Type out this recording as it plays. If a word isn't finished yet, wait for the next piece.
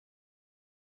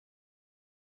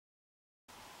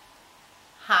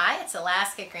it's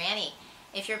Alaska Granny.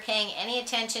 If you're paying any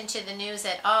attention to the news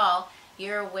at all,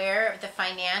 you're aware of the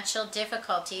financial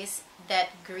difficulties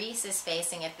that Greece is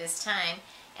facing at this time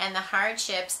and the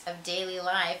hardships of daily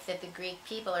life that the Greek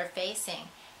people are facing.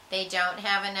 They don't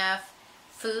have enough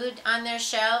food on their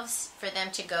shelves for them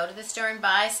to go to the store and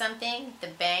buy something. The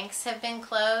banks have been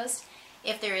closed.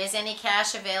 If there is any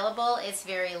cash available, it's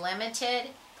very limited.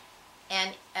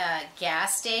 And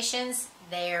gas stations,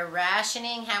 they are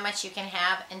rationing how much you can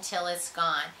have until it's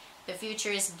gone. The future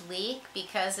is bleak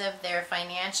because of their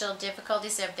financial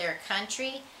difficulties of their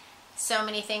country. So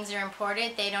many things are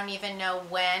imported, they don't even know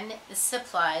when the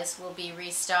supplies will be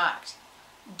restocked.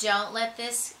 Don't let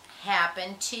this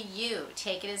happen to you.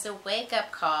 Take it as a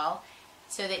wake-up call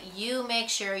so that you make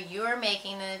sure you're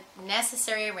making the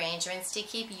necessary arrangements to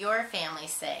keep your family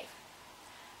safe.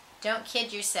 Don't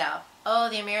kid yourself. Oh,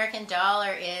 the American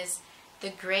dollar is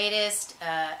the greatest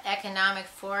economic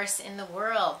force in the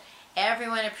world.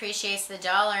 Everyone appreciates the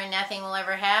dollar and nothing will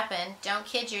ever happen. Don't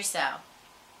kid yourself.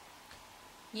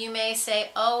 You may say,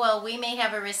 oh, well, we may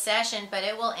have a recession, but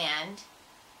it will end.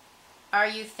 Are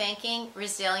you thinking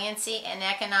resiliency and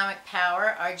economic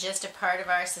power are just a part of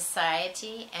our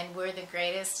society and we're the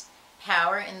greatest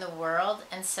power in the world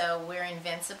and so we're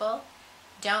invincible?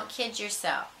 Don't kid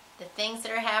yourself. The things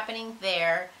that are happening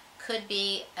there could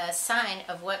be a sign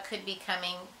of what could be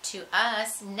coming to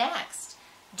us next.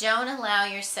 Don't allow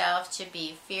yourself to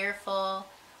be fearful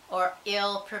or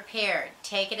ill-prepared.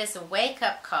 Take it as a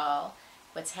wake-up call,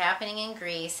 what's happening in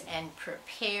Greece, and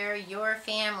prepare your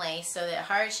family so that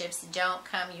hardships don't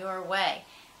come your way.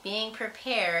 Being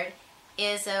prepared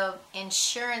is an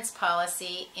insurance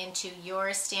policy into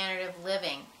your standard of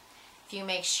living. If you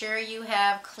make sure you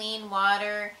have clean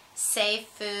water, safe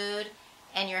food,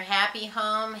 and your happy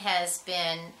home has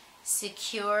been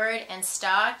secured and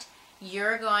stocked,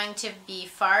 you're going to be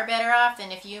far better off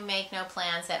than if you make no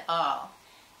plans at all.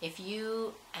 If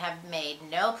you have made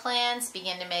no plans,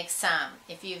 begin to make some.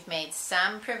 If you've made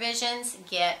some provisions,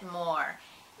 get more.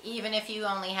 Even if you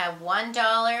only have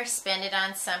 $1, spend it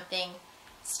on something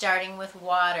starting with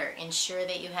water. Ensure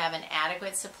that you have an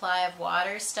adequate supply of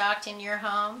water stocked in your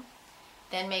home.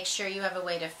 Then make sure you have a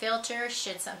way to filter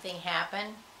should something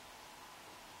happen.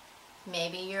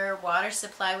 Maybe your water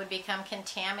supply would become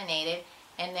contaminated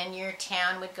and then your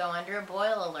town would go under a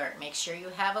boil alert. Make sure you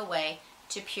have a way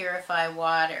to purify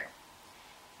water.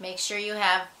 Make sure you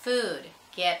have food.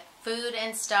 Get food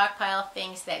and stockpile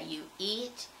things that you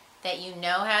eat, that you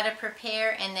know how to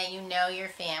prepare, and that you know your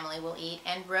family will eat,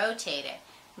 and rotate it.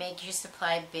 Make your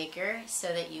supply bigger so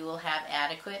that you will have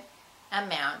adequate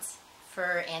amounts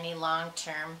for any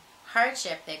long-term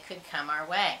hardship that could come our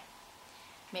way.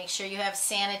 Make sure you have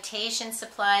sanitation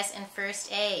supplies and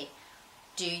first aid.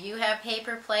 Do you have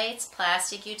paper plates,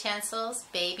 plastic utensils,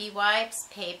 baby wipes,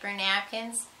 paper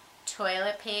napkins,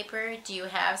 toilet paper? Do you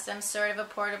have some sort of a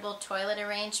portable toilet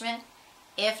arrangement?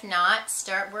 If not,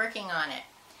 start working on it.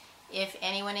 If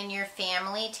anyone in your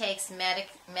family takes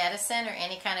medicine or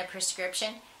any kind of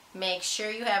prescription, make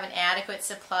sure you have an adequate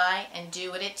supply and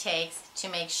do what it takes to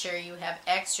make sure you have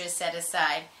extra set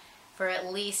aside for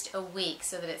at least a week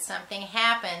so that if something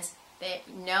happens, that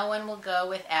no one will go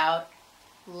without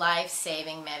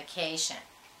life-saving medication.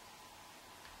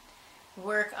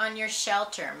 Work on your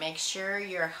shelter. Make sure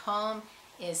your home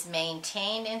is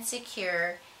maintained and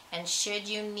secure, and should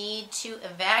you need to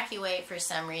evacuate for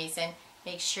some reason,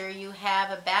 make sure you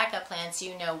have a backup plan so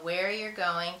you know where you're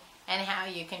going and how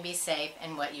you can be safe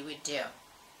and what you would do.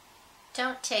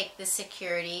 Don't take the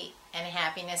security and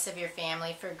happiness of your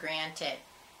family for granted.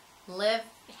 Live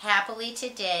happily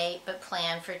today, but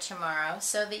plan for tomorrow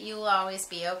so that you will always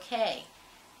be okay.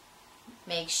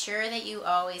 Make sure that you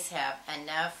always have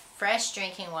enough fresh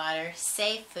drinking water,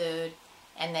 safe food,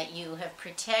 and that you have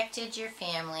protected your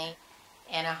family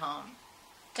and a home.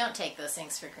 Don't take those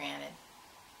things for granted.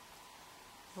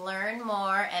 Learn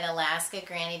more at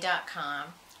alaskagranny.com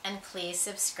and please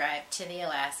subscribe to the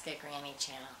Alaska Granny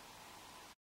channel.